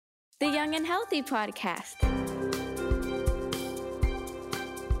the Young and Healthy podcast.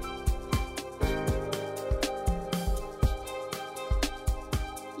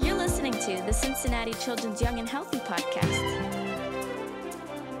 You're listening to the Cincinnati Children's Young and Healthy podcast.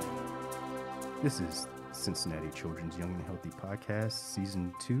 This is Cincinnati Children's Young and Healthy podcast,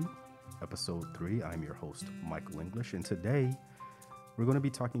 season 2, episode 3. I'm your host, Michael English, and today we're going to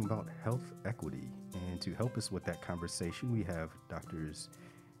be talking about health equity. And to help us with that conversation, we have Drs.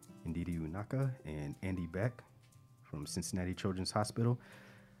 Ndidi Unaka and Andy Beck from Cincinnati Children's Hospital.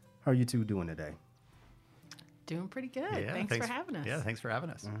 How are you two doing today? Doing pretty good. Thanks for having us. Yeah, thanks for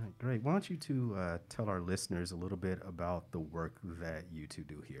having us. All right, great. Why don't you two tell our listeners a little bit about the work that you two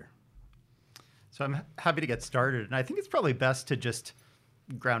do here? So I'm happy to get started. And I think it's probably best to just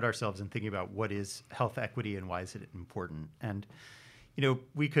ground ourselves in thinking about what is health equity and why is it important. And, you know,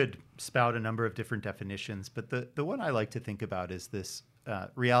 we could spout a number of different definitions, but the one I like to think about is this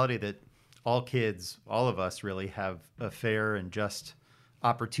reality that all kids, all of us really have a fair and just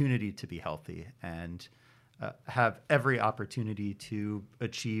opportunity to be healthy and have every opportunity to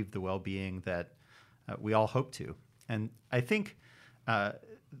achieve the well-being that we all hope to. And I think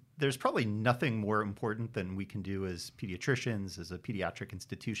there's probably nothing more important than we can do as pediatricians, as a pediatric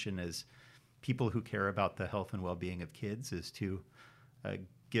institution, as people who care about the health and well-being of kids, is to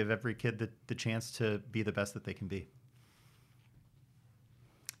give every kid the chance to be the best that they can be.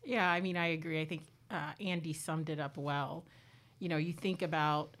 Yeah, I mean, I agree. I think Andy summed it up well. You know, you think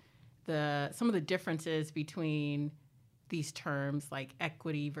about some of the differences between these terms like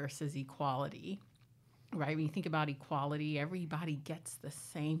equity versus equality. Right? When you think about equality, everybody gets the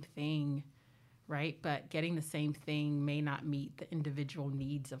same thing, right? But getting the same thing may not meet the individual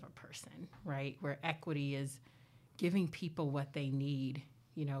needs of a person, right? Where equity is giving people what they need,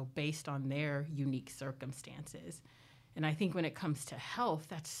 you know, based on their unique circumstances. And I think when it comes to health,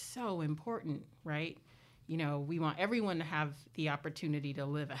 that's so important, right? You know, we want everyone to have the opportunity to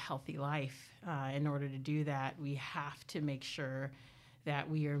live a healthy life. In order to do that, we have to make sure that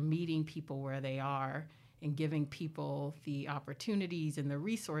we are meeting people where they are and giving people the opportunities and the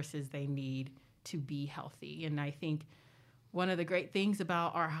resources they need to be healthy. And I think one of the great things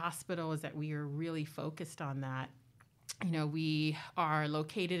about our hospital is that we are really focused on that. You know, we are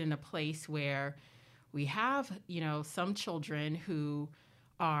located in a place where we have, you know, some children who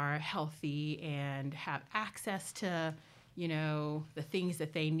are healthy and have access to, you know, the things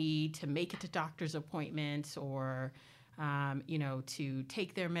that they need to make it to doctor's appointments or you know, to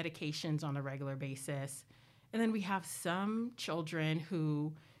take their medications on a regular basis. And then we have some children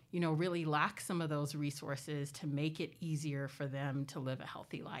who, you know, really lack some of those resources to make it easier for them to live a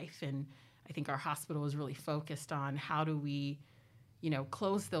healthy life. And I think our hospital is really focused on how do we, you know,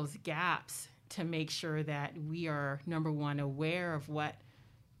 close those gaps to make sure that we are, number one, aware of what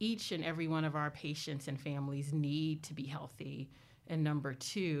each and every one of our patients and families need to be healthy. And number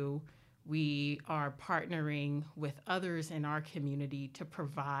two, we are partnering with others in our community to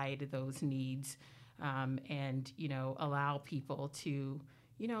provide those needs and, you know, allow people to,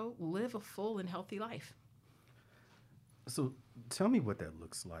 you know, live a full and healthy life. So tell me what that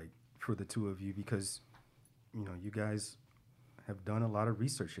looks like for the two of you, because, you know, you guys have done a lot of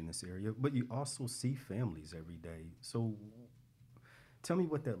research in this area, but you also see families every day. So tell me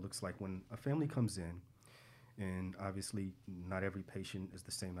what that looks like when a family comes in. And obviously, not every patient is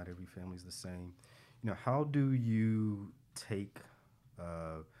the same. Not every family is the same. You know, how do you take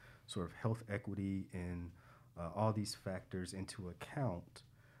sort of health equity and all these factors into account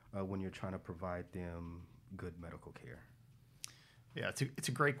when you're trying to provide them good medical care? Yeah, it's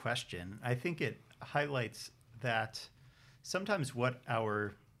a great question. I think it highlights that sometimes what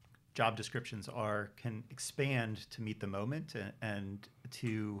our job descriptions are can expand to meet the moment and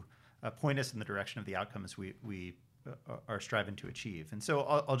to point us in the direction of the outcomes we are striving to achieve. And so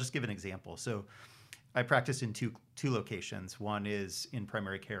I'll just give an example. So I practice in two locations. One is in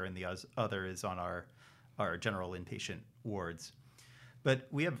primary care and the other is on our general inpatient wards. But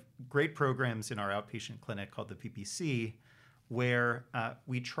we have great programs in our outpatient clinic called the PPC where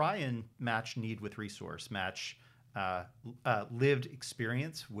we try and match need with resource, match lived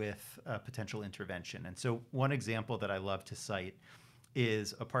experience with potential intervention. And so one example that I love to cite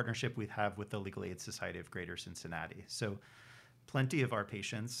is a partnership we have with the Legal Aid Society of Greater Cincinnati. So plenty of our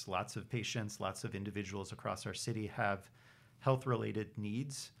patients, lots of individuals across our city have health-related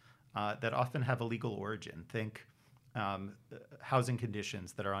needs that often have a legal origin. Think housing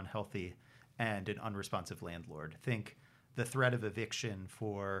conditions that are unhealthy and an unresponsive landlord. Think the threat of eviction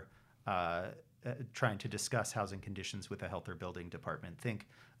for trying to discuss housing conditions with a health or building department. Think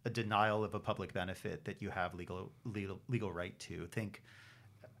a denial of a public benefit that you have legal right to. Think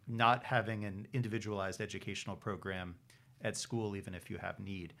not having an individualized educational program at school, even if you have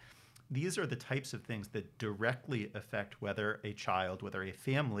need. These are the types of things that directly affect whether a child, whether a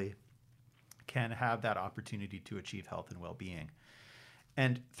family can have that opportunity to achieve health and well-being.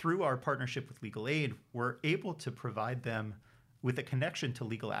 And through our partnership with Legal Aid, we're able to provide them with a connection to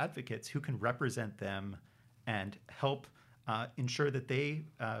legal advocates who can represent them and help ensure that they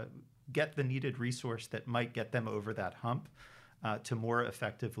get the needed resource that might get them over that hump to more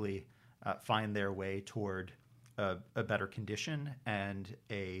effectively find their way toward a better condition and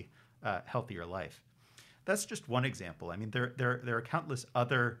a healthier life. That's just one example. I mean, there are countless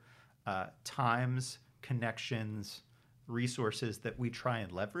other times, connections, resources that we try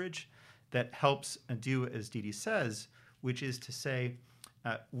and leverage that helps do as Dee Dee says, which is to say,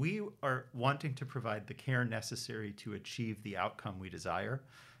 we are wanting to provide the care necessary to achieve the outcome we desire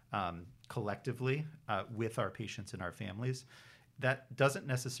collectively with our patients and our families. That doesn't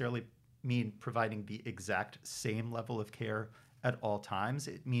necessarily mean providing the exact same level of care at all times.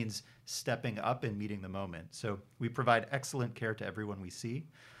 It means stepping up and meeting the moment. So we provide excellent care to everyone we see.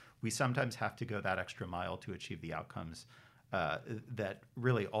 We sometimes have to go that extra mile to achieve the outcomes that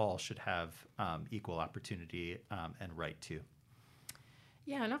really all should have equal opportunity and right to.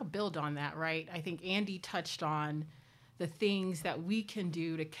 Yeah, and I'll build on that, right? I think Andy touched on the things that we can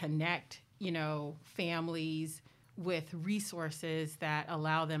do to connect, families with resources that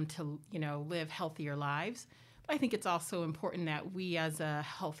allow them to, live healthier lives. But I think it's also important that we as a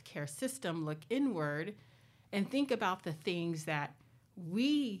healthcare system look inward and think about the things that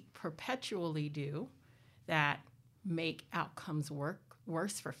we perpetually do that make outcomes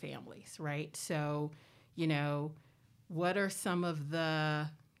worse for families, right? So, what are some of the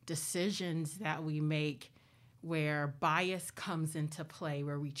decisions that we make where bias comes into play,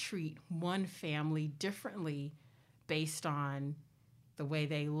 where we treat one family differently based on the way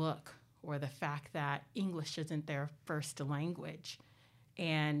they look or the fact that English isn't their first language?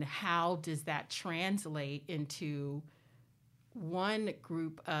 And how does that translate into one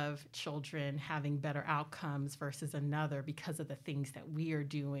group of children having better outcomes versus another because of the things that we are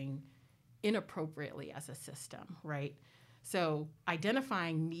doing inappropriately as a system, right? So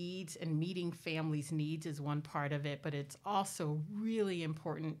identifying needs and meeting families' needs is one part of it, but it's also really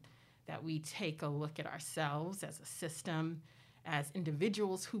important that we take a look at ourselves as a system, as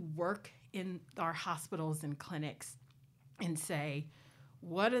individuals who work in our hospitals and clinics, and say,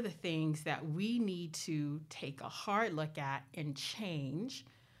 what are the things that we need to take a hard look at and change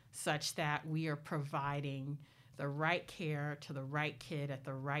such that we are providing the right care to the right kid at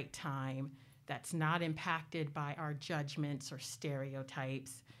the right time, that's not impacted by our judgments or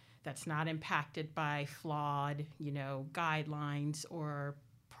stereotypes, that's not impacted by flawed, guidelines or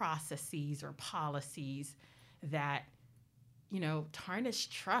processes or policies that, tarnish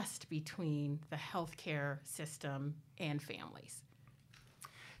trust between the healthcare system and families.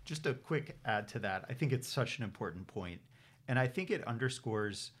 Just a quick add to that. I think it's such an important point. And I think it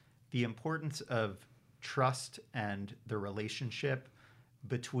underscores the importance of trust and the relationship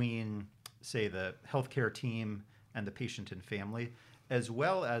between, say, the healthcare team and the patient and family, as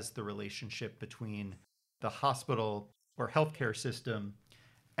well as the relationship between the hospital or healthcare system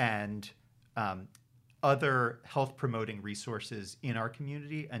and other health promoting resources in our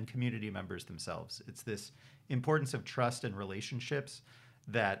community and community members themselves. It's this importance of trust and relationships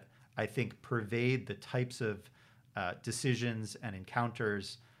that I think pervade the types of decisions and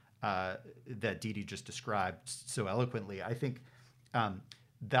encounters that Dee Dee just described so eloquently. I think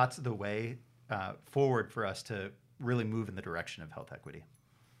that's the way forward for us to really move in the direction of health equity.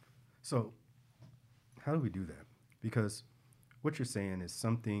 So how do we do that? Because what you're saying is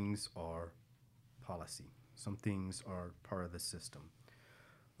some things are policy, some things are part of the system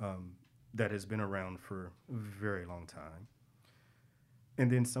that has been around for a very long time. And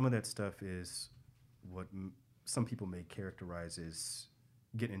then some of that stuff is what some people may characterize as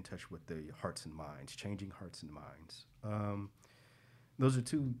getting in touch with the hearts and minds, changing hearts and minds. Those are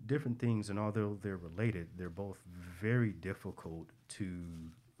two different things, and although they're related, they're both very difficult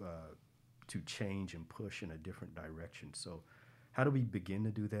to change and push in a different direction. So how do we begin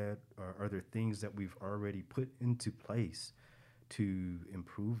to do that? Are there things that we've already put into place to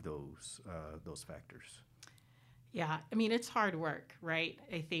improve those factors? Yeah, I mean, it's hard work, right?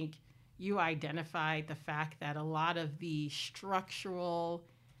 I think you identified the fact that a lot of the structural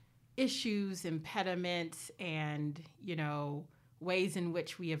issues, impediments, and, ways in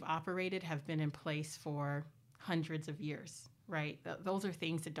which we have operated have been in place for hundreds of years, right? Those are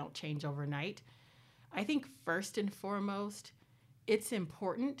things that don't change overnight. I think first and foremost, it's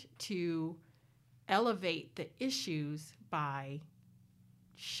important to elevate the issues by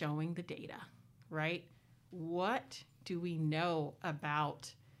showing the data, right? What do we know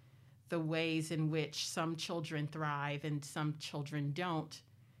about the ways in which some children thrive and some children don't,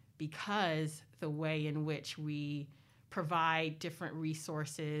 because the way in which we provide different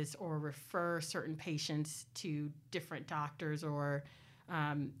resources or refer certain patients to different doctors or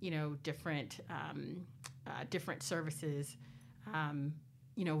different services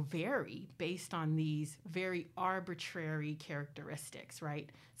vary based on these very arbitrary characteristics, right?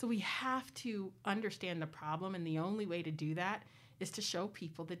 So we have to understand the problem, and the only way to do that is to show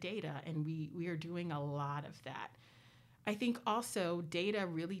people the data, and we are doing a lot of that. I think also data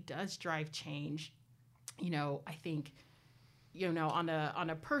really does drive change. I think, on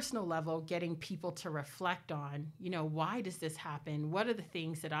a personal level, getting people to reflect on, why does this happen? What are the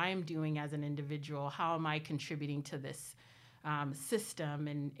things that I am doing as an individual? How am I contributing to this system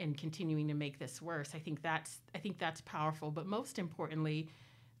and continuing to make this worse? I think that's powerful. But most importantly,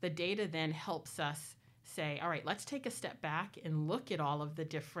 the data then helps us say, all right, let's take a step back and look at all of the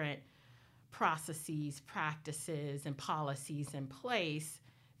different processes, practices, and policies in place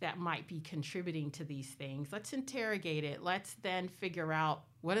that might be contributing to these things. Let's interrogate it. Let's then figure out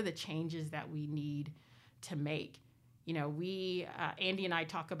what are the changes that we need to make. Andy and I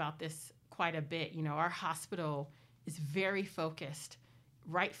talk about this quite a bit. Our hospital is very focused,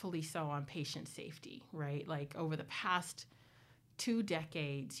 rightfully so, on patient safety, right? Like over the past 2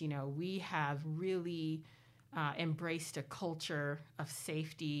 decades, we have really embraced a culture of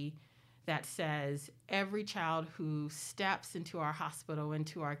safety that says every child who steps into our hospital,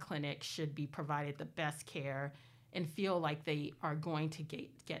 into our clinic, should be provided the best care and feel like they are going to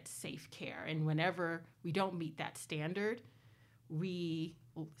get safe care. And whenever we don't meet that standard, we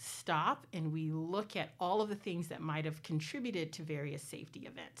stop and we look at all of the things that might have contributed to various safety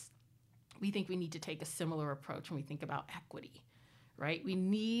events. We think we need to take a similar approach when we think about equity, right? We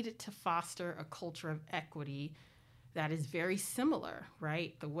need to foster a culture of equity that is very similar,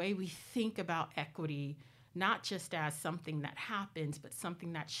 right? The way we think about equity, not just as something that happens, but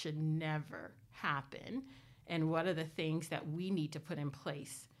something that should never happen. And what are the things that we need to put in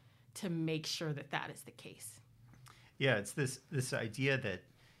place to make sure that that is the case? Yeah, it's this idea that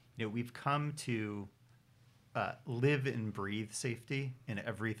we've come to live and breathe safety in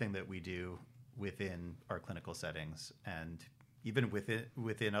everything that we do within our clinical settings, and even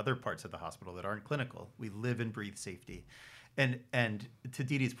within other parts of the hospital that aren't clinical. We live and breathe safety. And to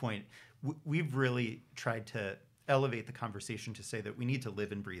Dee Dee's point, we've really tried to elevate the conversation to say that we need to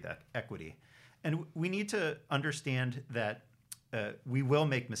live and breathe equity. And we need to understand that we will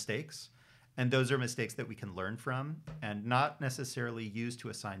make mistakes, and those are mistakes that we can learn from, and not necessarily use to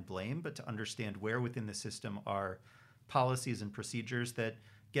assign blame, but to understand where within the system are policies and procedures that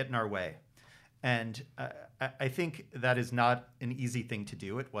get in our way. And I think that is not an easy thing to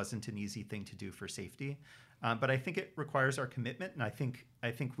do. It wasn't an easy thing to do for safety, but I think it requires our commitment, and I think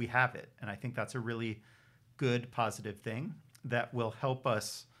we have it. And I think that's a really good, positive thing that will help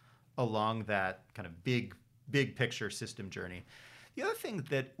us along that kind of big picture system journey. The other thing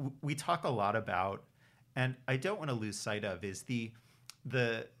that we talk a lot about, and I don't want to lose sight of, is the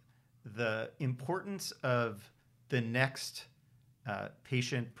importance of the next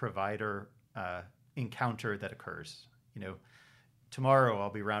patient-provider encounter that occurs. Tomorrow I'll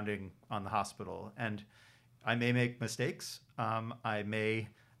be rounding on the hospital, and I may make mistakes. I may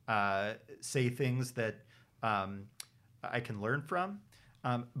say things that I can learn from.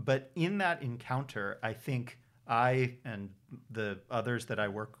 But in that encounter, I think I and the others that I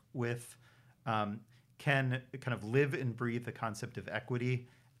work with can kind of live and breathe the concept of equity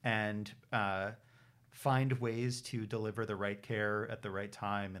and find ways to deliver the right care at the right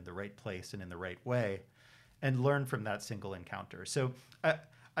time, in the right place, and in the right way, and learn from that single encounter. So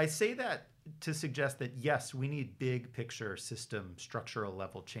I say that to suggest that, yes, we need big picture system structural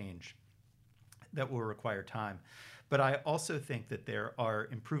level change that will require time. But I also think that there are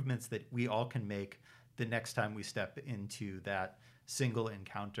improvements that we all can make the next time we step into that single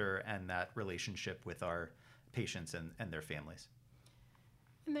encounter and that relationship with our patients and their families.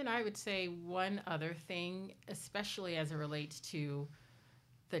 And then I would say one other thing, especially as it relates to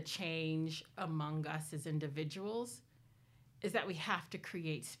the change among us as individuals, is that we have to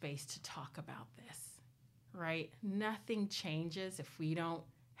create space to talk about this, right? Nothing changes if we don't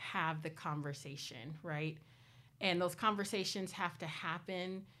have the conversation, right? And those conversations have to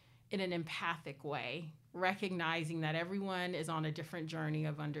happen in an empathic way, recognizing that everyone is on a different journey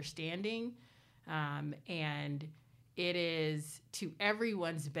of understanding, and it is to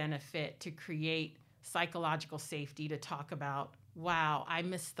everyone's benefit to create psychological safety, to talk about, wow, I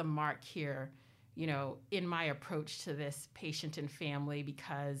missed the mark here. in my approach to this patient and family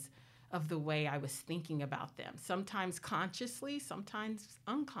because of the way I was thinking about them, sometimes consciously, sometimes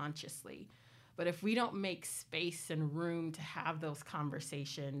unconsciously. But if we don't make space and room to have those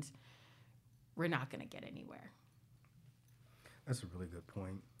conversations, we're not going to get anywhere. That's a really good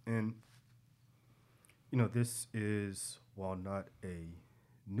point. And, this is, while not a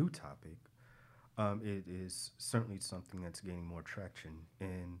new topic, it is certainly something that's gaining more traction.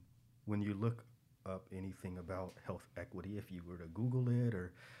 And when you look up anything about health equity, if you were to Google it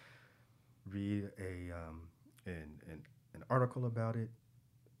or read an article about it,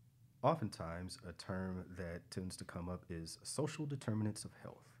 oftentimes a term that tends to come up is social determinants of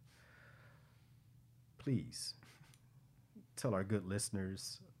health. Please tell our good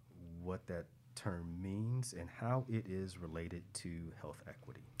listeners what that term means and how it is related to health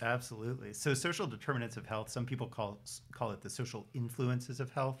equity. Absolutely. So social determinants of health, some people call it the social influences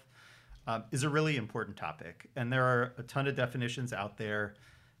of health, is a really important topic. And there are a ton of definitions out there.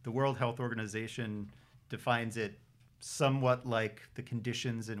 The World Health Organization defines it somewhat like the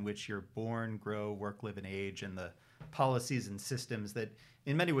conditions in which you're born, grow, work, live, and age, and the policies and systems that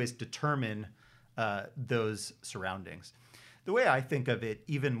in many ways determine those surroundings. The way I think of it,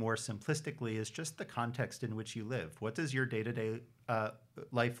 even more simplistically, is just the context in which you live. What does your day-to-day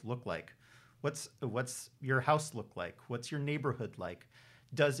life look like? What's your house look like? What's your neighborhood like?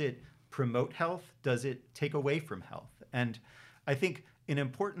 Does it promote health? Does it take away from health? And I think an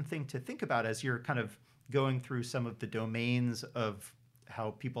important thing to think about as you're kind of going through some of the domains of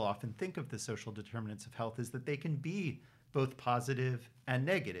how people often think of the social determinants of health is that they can be both positive and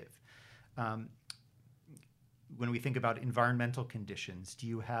negative. When we think about environmental conditions, do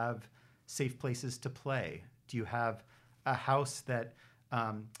you have safe places to play? Do you have a house that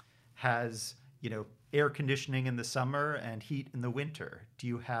has, air conditioning in the summer and heat in the winter? Do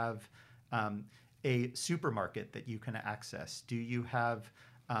you have a supermarket that you can access? Do you have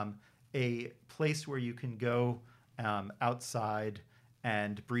a place where you can go outside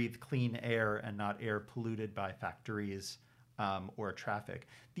and breathe clean air and not air polluted by factories or traffic?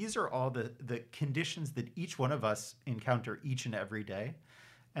 These are all the conditions that each one of us encounter each and every day.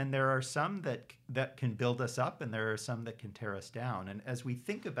 And there are some that can build us up, and there are some that can tear us down. And as we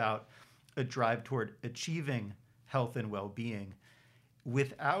think about a drive toward achieving health and well-being,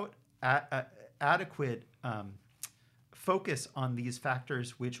 without adequate focus on these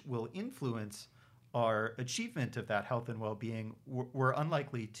factors which will influence our achievement of that health and well-being, we're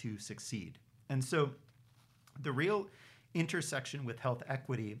unlikely to succeed. And so the real intersection with health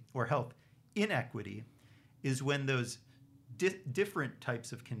equity or health inequity is when those different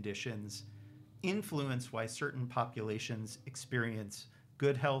types of conditions influence why certain populations experience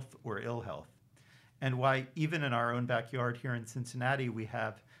good health or ill health, and why even in our own backyard here in Cincinnati, we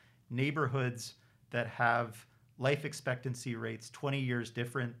have neighborhoods that have life expectancy rates 20 years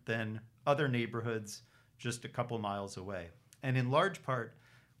different than other neighborhoods just a couple miles away. And in large part,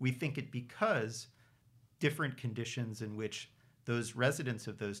 we think it because different conditions in which those residents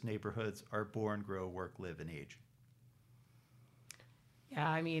of those neighborhoods are born, grow, work, live, and age. Yeah,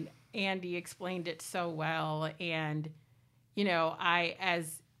 I mean, Andy explained it so well. And,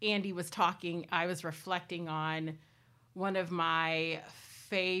 as Andy was talking, I was reflecting on one of my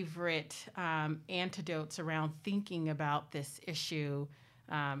favorite antidotes around thinking about this issue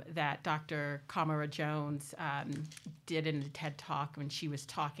that Dr. Kamara Jones did in the TED Talk when she was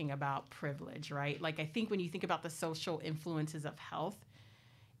talking about privilege, right? Like, I think when you think about the social influences of health,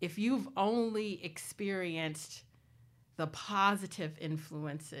 if you've only experienced the positive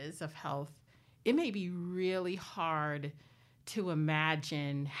influences of health, it may be really hard to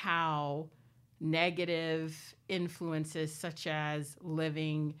imagine how negative influences such as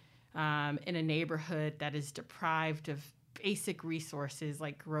living in a neighborhood that is deprived of basic resources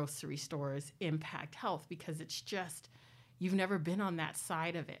like grocery stores impact health, because it's just, you've never been on that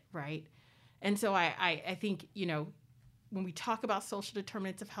side of it, right? And so I think, when we talk about social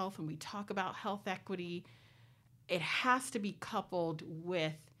determinants of health, when we talk about health equity, it has to be coupled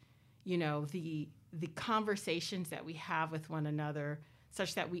with, the conversations that we have with one another,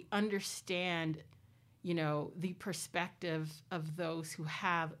 such that we understand, the perspective of those who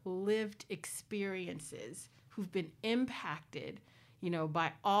have lived experiences, who've been impacted,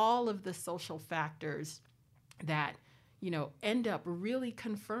 by all of the social factors that, end up really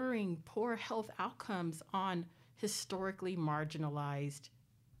conferring poor health outcomes on historically marginalized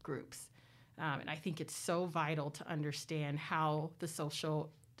groups. And I think it's so vital to understand how the social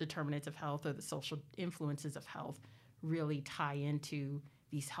determinants of health or the social influences of health really tie into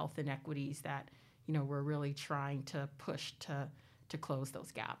these health inequities that, we're really trying to push to close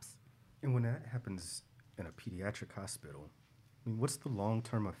those gaps. And when that happens in a pediatric hospital, I mean, what's the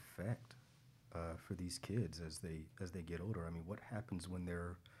long-term effect for these kids as they get older? I mean, what happens when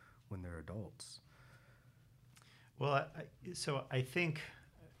they're adults? Well, so I think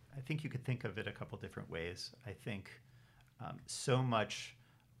you could think of it a couple different ways. I think so much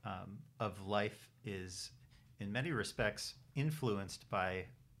of life is, in many respects, influenced by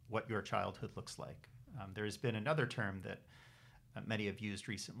what your childhood looks like. There's been another term that many have used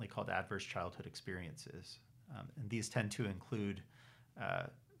recently called adverse childhood experiences. And these tend to include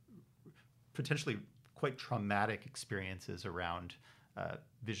potentially quite traumatic experiences around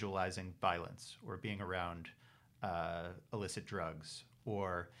visualizing violence or being around illicit drugs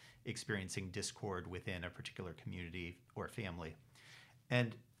or experiencing discord within a particular community or family.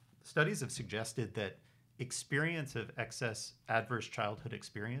 And studies have suggested that experience of excess adverse childhood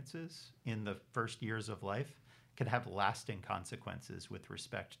experiences in the first years of life can have lasting consequences with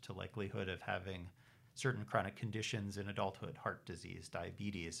respect to likelihood of having certain chronic conditions in adulthood, heart disease,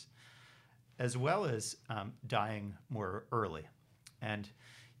 diabetes, as well as dying more early. And,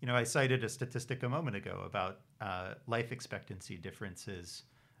 I cited a statistic a moment ago about life expectancy differences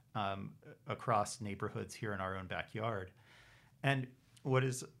across neighborhoods here in our own backyard. And what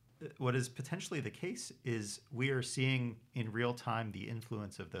is potentially the case is we are seeing in real time the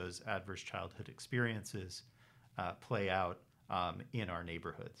influence of those adverse childhood experiences play out in our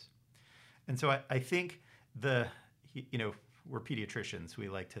neighborhoods. And so I think we're pediatricians. We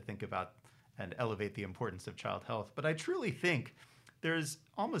like to think about and elevate the importance of child health. But I truly think there's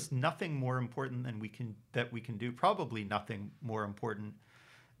almost nothing more important that we can do, probably nothing more important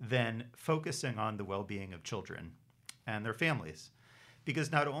than focusing on the well-being of children and their families.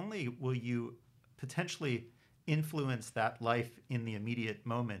 Because not only will you potentially influence that life in the immediate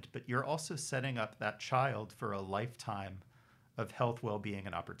moment, but you're also setting up that child for a lifetime of health, well-being,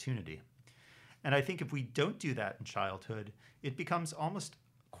 and opportunity. And I think if we don't do that in childhood, it becomes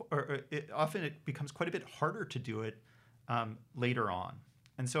often it becomes quite a bit harder to do it later on.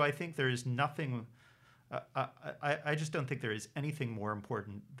 And so I think there is nothing, I just don't think there is anything more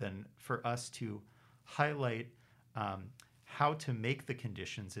important than for us to highlight how to make the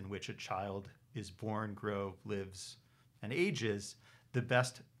conditions in which a child is born, grow, lives, and ages the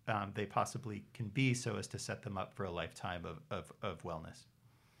best they possibly can be so as to set them up for a lifetime of wellness.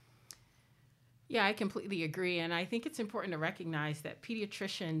 Yeah, I completely agree. And I think it's important to recognize that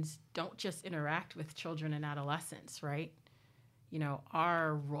pediatricians don't just interact with children and adolescents, right?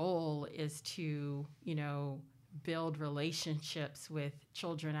 Our role is to, build relationships with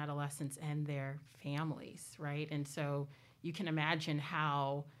children, adolescents, and their families, right? And so you can imagine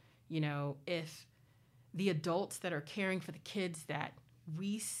how, if the adults that are caring for the kids that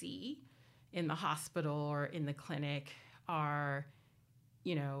we see in the hospital or in the clinic are,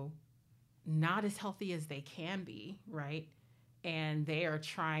 not as healthy as they can be, right? And they are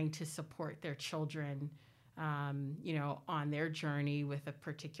trying to support their children, on their journey with a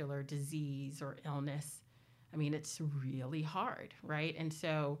particular disease or illness. I mean, it's really hard, right? And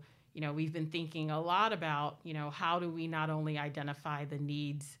so, we've been thinking a lot about, how do we not only identify the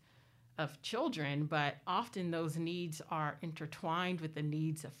needs of children, but often those needs are intertwined with the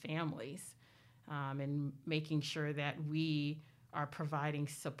needs of families, and making sure that we are providing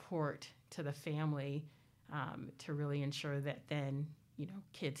support to the family to really ensure that then,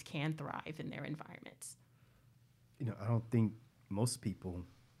 kids can thrive in their environments. I don't think most people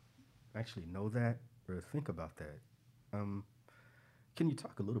actually know that or think about that. Can you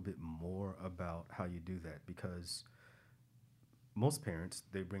talk a little bit more about how you do that? Because most parents,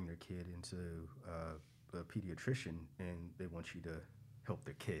 they bring their kid into a pediatrician and they want you to help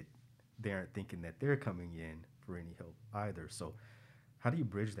their kid. They aren't thinking that they're coming in for any help either. So how do you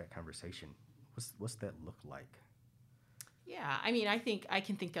bridge that conversation? What's that look like? Yeah, I mean, I think I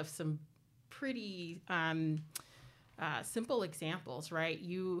can think of some pretty simple examples, right?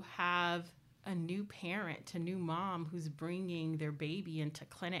 You have a new parent, a new mom who's bringing their baby into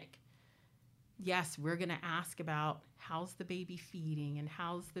clinic. Yes, we're going to ask about how's the baby feeding and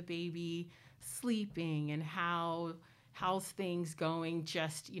how's the baby sleeping and how's things going,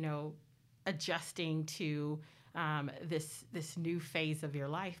 just, adjusting to this new phase of your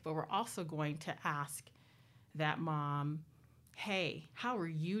life. But we're also going to ask that mom, hey, how are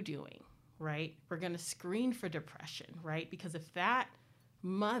you doing, right? We're going to screen for depression, right? Because if that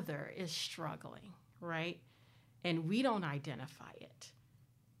mother is struggling, right, and we don't identify it,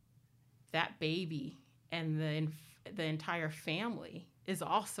 that baby and the entire family is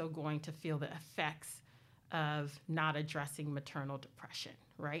also going to feel the effects of not addressing maternal depression,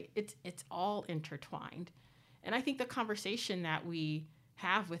 right? It's all intertwined. And I think the conversation that we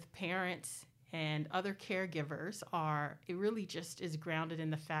have with parents and other caregivers it really just is grounded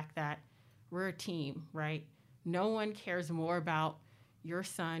in the fact that we're a team, right? No one cares more about your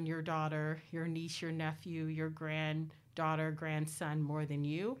son, your daughter, your niece, your nephew, your granddaughter, grandson more than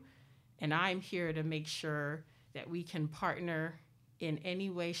you. And I'm here to make sure that we can partner in any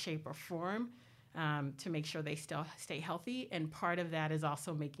way, shape, or form to make sure they still stay healthy. And part of that is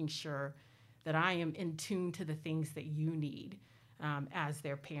also making sure that I am in tune to the things that you need as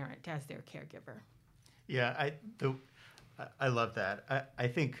their parent, as their caregiver. Yeah, I love that. I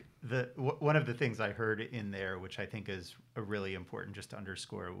think one of the things I heard in there, which I think is a really important just to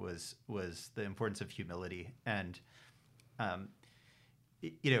underscore, was the importance of humility. And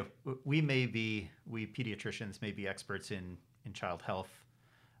we pediatricians may be experts in child health,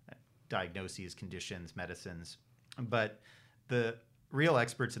 diagnoses, conditions, medicines, but the real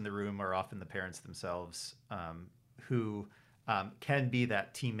experts in the room are often the parents themselves, who can be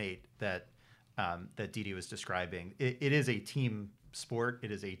that teammate that Dee Dee was describing. It is a team sport.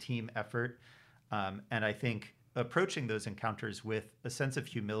 It is a team effort. And I think approaching those encounters with a sense of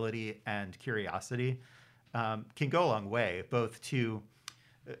humility and curiosity can go a long way, both to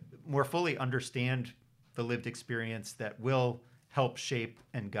more fully understand the lived experience that will help shape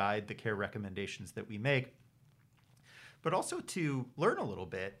and guide the care recommendations that we make, but also to learn a little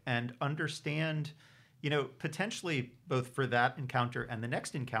bit and understand, potentially both for that encounter and the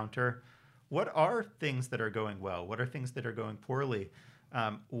next encounter, what are things that are going well? What are things that are going poorly?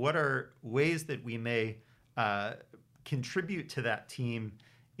 What are ways that we may contribute to that team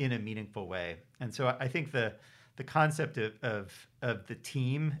in a meaningful way? And so I think the concept of the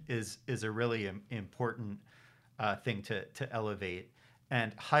team is a really important thing to elevate,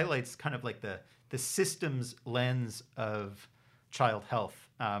 and highlights kind of like the systems lens of child health.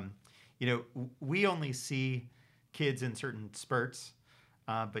 We only see kids in certain spurts,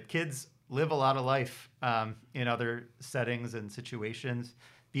 but kids live a lot of life in other settings and situations,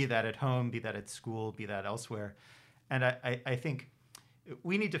 be that at home, be that at school, be that elsewhere. And I think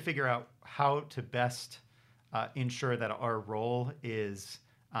we need to figure out how to best ensure that our role is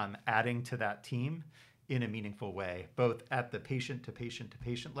adding to that team in a meaningful way, both at the patient to patient to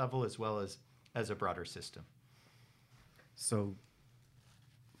patient level as well as a broader system. So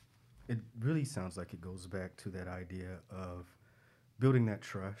it really sounds like it goes back to that idea of building that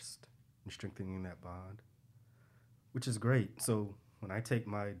trust and strengthening that bond, which is great. So when I take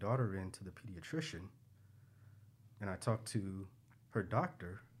my daughter into the pediatrician and I talk to her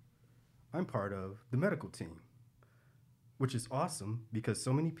doctor, I'm part of the medical team, which is awesome because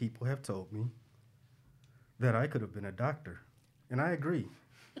so many people have told me that I could have been a doctor. And I agree,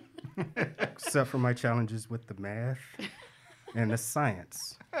 except for my challenges with the math and the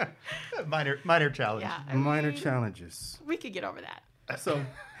science. Minor challenge. Yeah, Minor challenges. We could get over that. So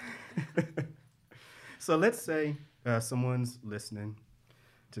let's say someone's listening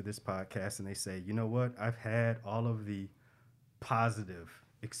to this podcast and they say, you know what? I've had all of the positive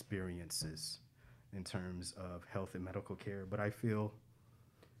experiences in terms of health and medical care, but I feel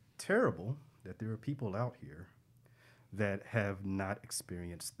terrible that there are people out here that have not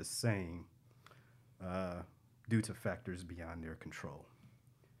experienced the same due to factors beyond their control.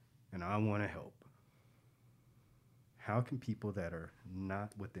 And I want to help. How can people that are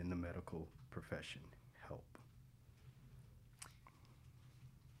not within the medical profession help?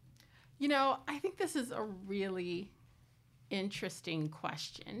 I think this is a really interesting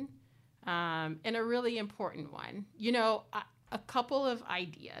question and a really important one. A couple of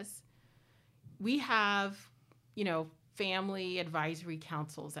ideas. We have, family advisory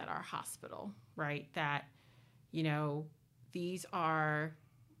councils at our hospital, right? That, these are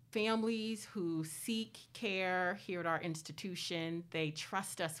families who seek care here at our institution. They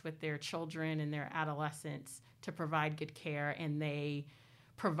trust us with their children and their adolescents to provide good care, and they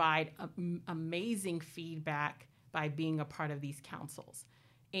provide amazing feedback by being a part of these councils.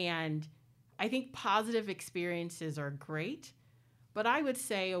 And I think positive experiences are great, but I would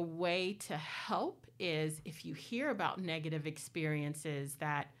say a way to help is if you hear about negative experiences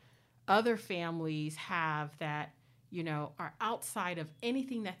that other families have that, are outside of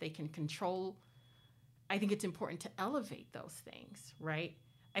anything that they can control, I think it's important to elevate those things, right?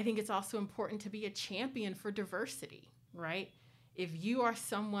 I think it's also important to be a champion for diversity, right? If you are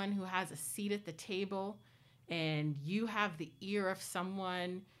someone who has a seat at the table and you have the ear of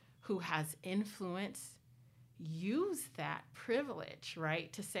someone who has influence, use that privilege,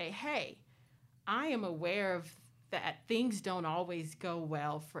 right? To say, hey, I am aware of that things don't always go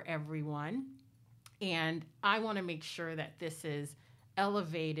well for everyone. And I want to make sure that this is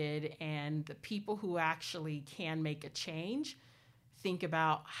elevated and the people who actually can make a change think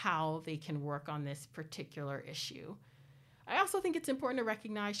about how they can work on this particular issue. I also think it's important to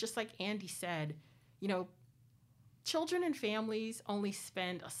recognize, just like Andy said, children and families only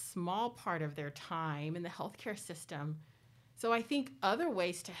spend a small part of their time in the healthcare system. So I think other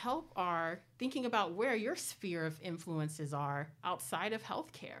ways to help are thinking about where your sphere of influences are outside of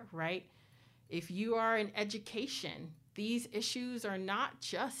healthcare, right? If you are in education, these issues are not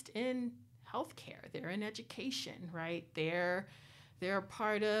just in healthcare, they're in education, right? They're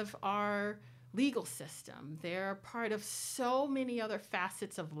part of our legal system. They're part of so many other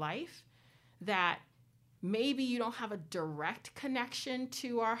facets of life that maybe you don't have a direct connection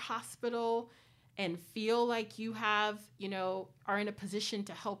to our hospital and feel like you have, are in a position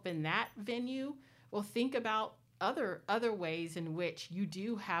to help in that venue. Well, think about other ways in which you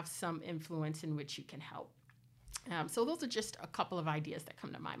do have some influence in which you can help. So those are just a couple of ideas that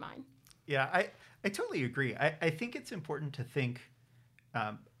come to my mind. Yeah, I totally agree. I think it's important to think,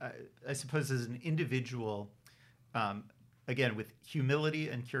 I suppose, as an individual, again, with humility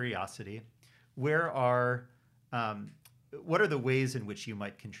and curiosity, what are the ways in which you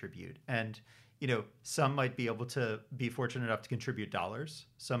might contribute? And, some might be able to be fortunate enough to contribute dollars.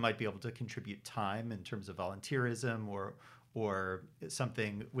 Some might be able to contribute time in terms of volunteerism or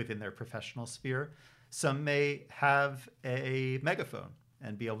something within their professional sphere. Some may have a megaphone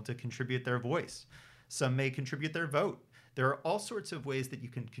and be able to contribute their voice. Some may contribute their vote. There are all sorts of ways that you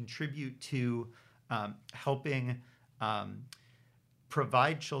can contribute to helping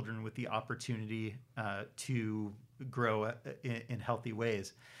provide children with the opportunity to grow in healthy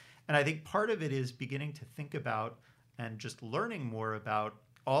ways. And I think part of it is beginning to think about and just learning more about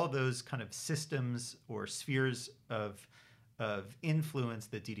all those kind of systems or spheres of influence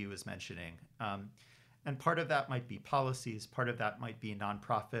that Didi was mentioning. And part of that might be policies, part of that might be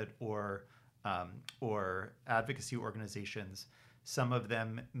nonprofit or advocacy organizations. Some of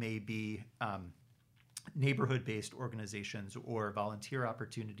them may be neighborhood-based organizations or volunteer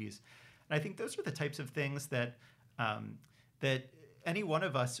opportunities. And I think those are the types of things that that any one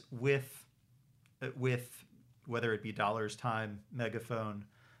of us with whether it be dollars, time, megaphone,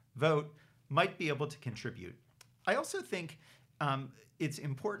 vote, might be able to contribute. I also think it's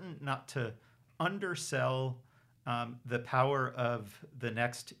important not to undersell the power of the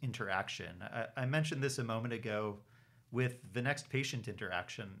next interaction. I mentioned this a moment ago with the next patient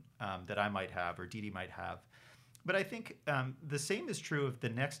interaction that I might have or Didi might have. But I think the same is true of the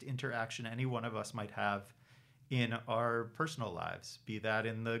next interaction any one of us might have in our personal lives, be that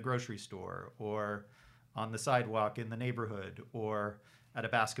in the grocery store or on the sidewalk in the neighborhood or at a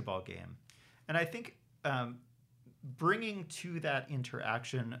basketball game. And I think bringing to that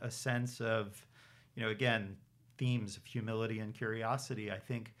interaction a sense of, again, themes of humility and curiosity, I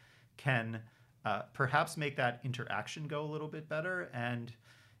think can perhaps make that interaction go a little bit better and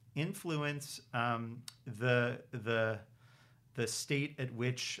influence the state at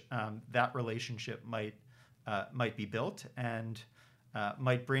which that relationship might be built and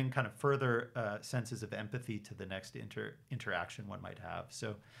might bring kind of further senses of empathy to the next interaction one might have.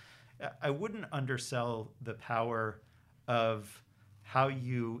 So I wouldn't undersell the power of how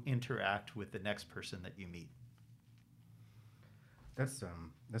you interact with the next person that you meet.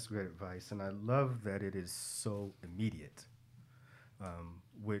 That's great advice, and I love that it is so immediate.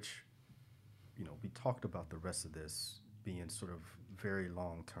 Which, we talked about the rest of this being sort of very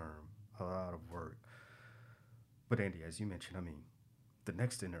long term, a lot of work. But Andy, as you mentioned, the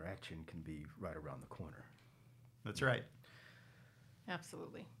next interaction can be right around the corner. That's right.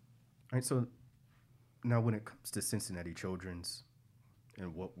 Absolutely. All right, so now when it comes to Cincinnati Children's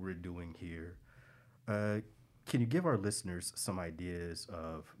and what we're doing here, can you give our listeners some ideas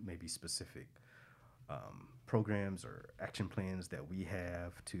of maybe specific programs or action plans that we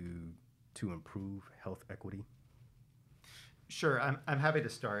have to improve health equity? Sure, I'm happy to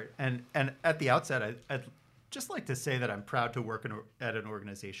start. And at the outset, I'd just like to say that I'm proud to work at an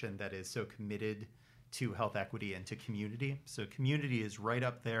organization that is so committed to health equity and to community. So community is right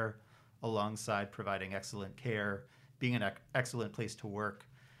up there alongside providing excellent care, being an excellent place to work,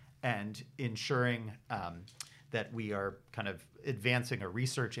 and ensuring that we are kind of advancing a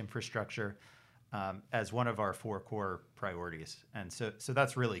research infrastructure as one of our 4 core priorities. And so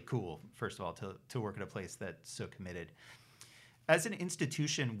that's really cool, first of all, to work at a place that's so committed. As an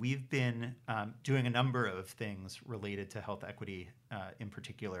institution, we've been doing a number of things related to health equity in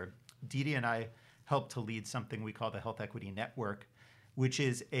particular. Didi and I helped to lead something we call the Health Equity Network, which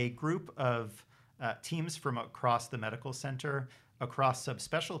is a group of teams from across the medical center, across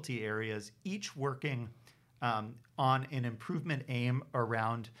subspecialty areas, each working on an improvement aim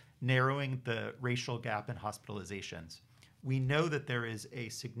around narrowing the racial gap in hospitalizations. we know that there is a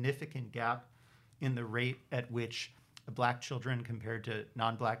significant gap in the rate at which Black children compared to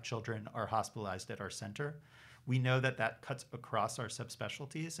non-Black children are hospitalized at our center. We know that that cuts across our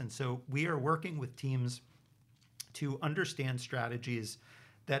subspecialties. And so we are working with teams to understand strategies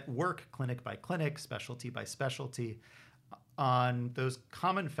that work clinic by clinic, specialty by specialty, on those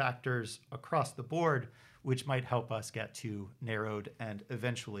common factors across the board, which might help us get to narrowed and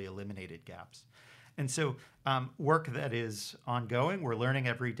eventually eliminated gaps. And so work that is ongoing, we're learning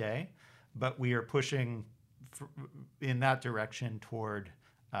every day, but we are pushing in that direction toward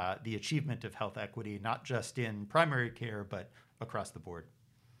the achievement of health equity, not just in primary care, but across the board.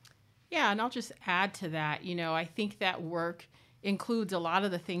 Yeah, and I'll just add to that, I think that work includes a lot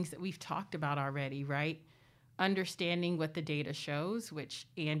of the things that we've talked about already, right? Understanding what the data shows, which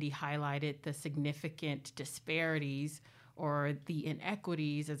Andy highlighted, the significant disparities or the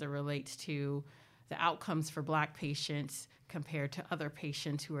inequities as it relates to the outcomes for Black patients compared to other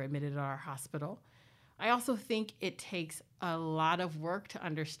patients who are admitted at our hospital. I also think it takes a lot of work to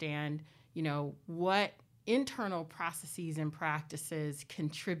understand, what internal processes and practices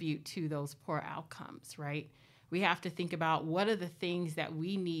contribute to those poor outcomes, right? We have to think about what are the things that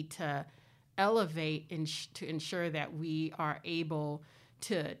we need to elevate to ensure that we are able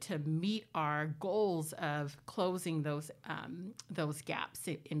to meet our goals of closing those gaps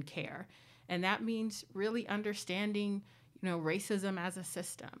in care. And that means really understanding, racism as a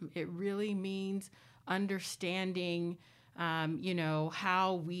system. It really means understanding,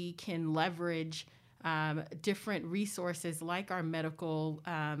 how we can leverage different resources like our medical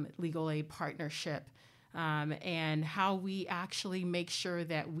legal aid partnership, and how we actually make sure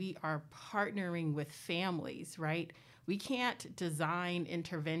that we are partnering with families, right? We can't design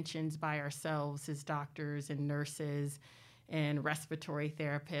interventions by ourselves as doctors and nurses and respiratory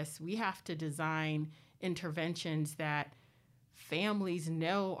therapists. We have to design interventions that families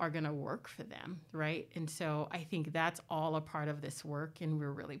know are going to work for them, right? And so I think that's all a part of this work, and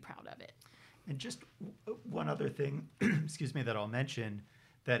we're really proud of it. And just one other thing, excuse me, that I'll mention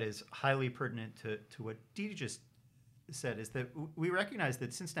that is highly pertinent to what Dee just said is that we recognize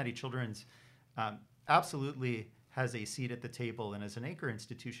that Cincinnati Children's absolutely has a seat at the table and as an anchor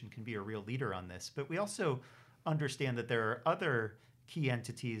institution can be a real leader on this. But we also understand that there are other key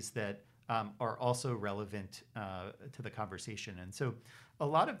entities that are also relevant to the conversation. And so a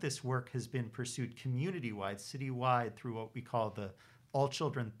lot of this work has been pursued community-wide, citywide, through what we call the All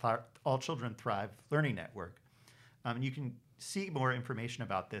Children Thrive Learning Network. You can see more information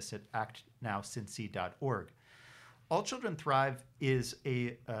about this at actnowcincy.org. All Children Thrive is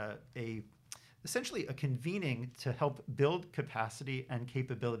essentially a convening to help build capacity and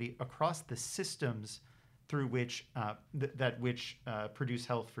capability across the systems through which produce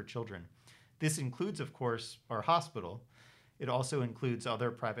health for children. This includes, of course, our hospital. It also includes other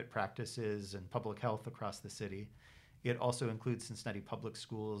private practices and public health across the city. It also includes Cincinnati Public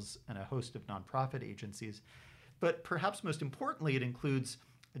Schools and a host of nonprofit agencies. But perhaps most importantly, it includes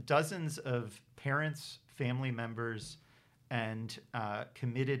dozens of parents, family members, and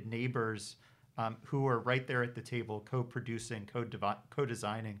committed neighbors who are right there at the table, co-producing,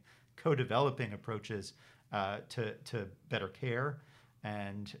 co-designing, co-developing approaches to better care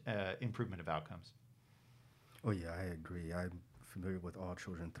and improvement of outcomes. Oh, yeah, I agree. I'm familiar with All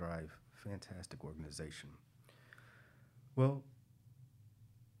Children Thrive. Fantastic organization. Well,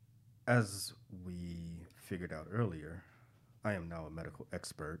 as we figured out earlier, I am now a medical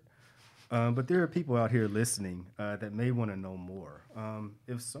expert, but there are people out here listening that may want to know more.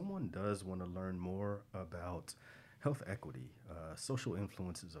 If someone does want to learn more about health equity, social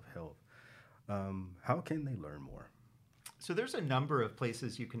influences of health, how can they learn more? So there's a number of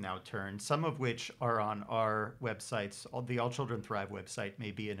places you can now turn, some of which are on our websites. The All Children Thrive website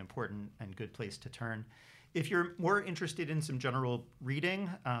may be an important and good place to turn. If you're more interested in some general reading,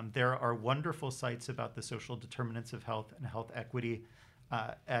 there are wonderful sites about the social determinants of health and health equity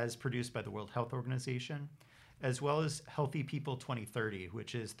as produced by the World Health Organization, as well as Healthy People 2030,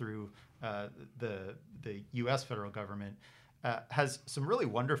 which is through the U.S. federal government, has some really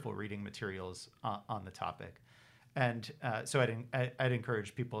wonderful reading materials on the topic. And so I'd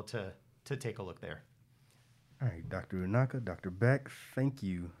encourage people to take a look there. All right, Dr. Unaka, Dr. Beck, thank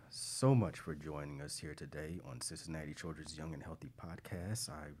you so much for joining us here today on Cincinnati Children's Young and Healthy podcast.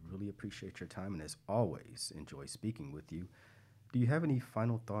 I really appreciate your time and, as always, enjoy speaking with you. Do you have any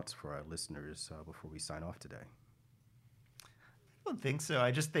final thoughts for our listeners before we sign off today? I don't think so. I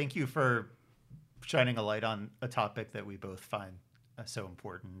just thank you for shining a light on a topic that we both find so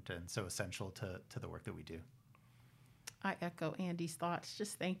important and so essential to the work that we do. I echo Andy's thoughts.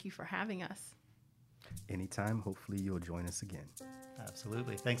 Just thank you for having us. Anytime. Hopefully you'll join us again.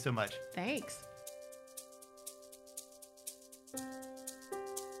 Absolutely. Thanks so much. Thanks.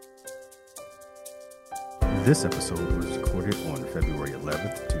 This episode was recorded on February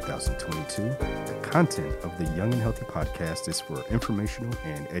 11th, 2022. The content of the Young and Healthy podcast is for informational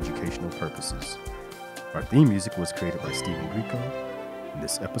and educational purposes. Our theme music was created by Stephen Greco, and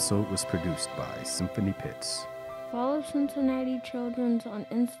this episode was produced by Symphony Pitts. Follow Cincinnati Children's on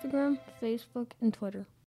Instagram, Facebook, and Twitter.